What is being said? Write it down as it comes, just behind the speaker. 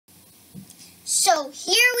So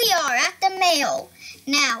here we are at the mail.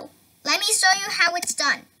 Now, let me show you how it's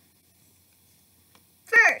done.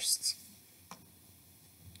 First,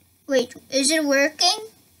 wait, is it working?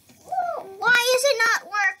 Why is it not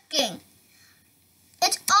working?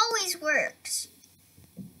 It always works.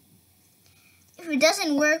 If it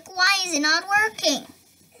doesn't work, why is it not working?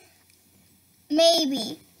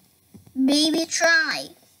 Maybe try.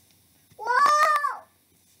 Whoa!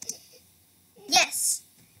 Yes,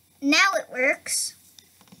 now it works.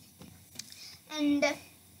 And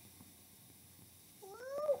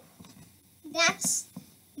that's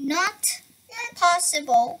not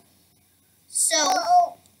possible.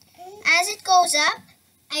 So, as it goes up,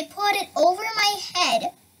 I put it over my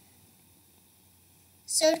head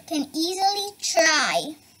so it can easily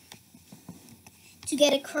try to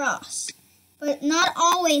get across. But not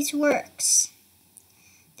always works.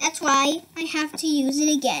 That's why I have to use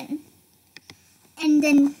it again. And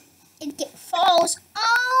then it falls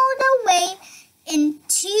all the way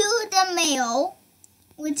into the mail,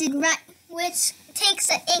 which takes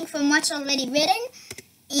the ink from what's already written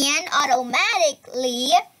and automatically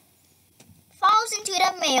falls into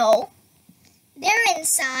the mail. They're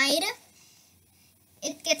inside.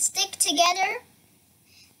 It gets stick together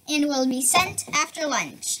and will be sent after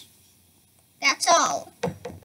lunch. That's all.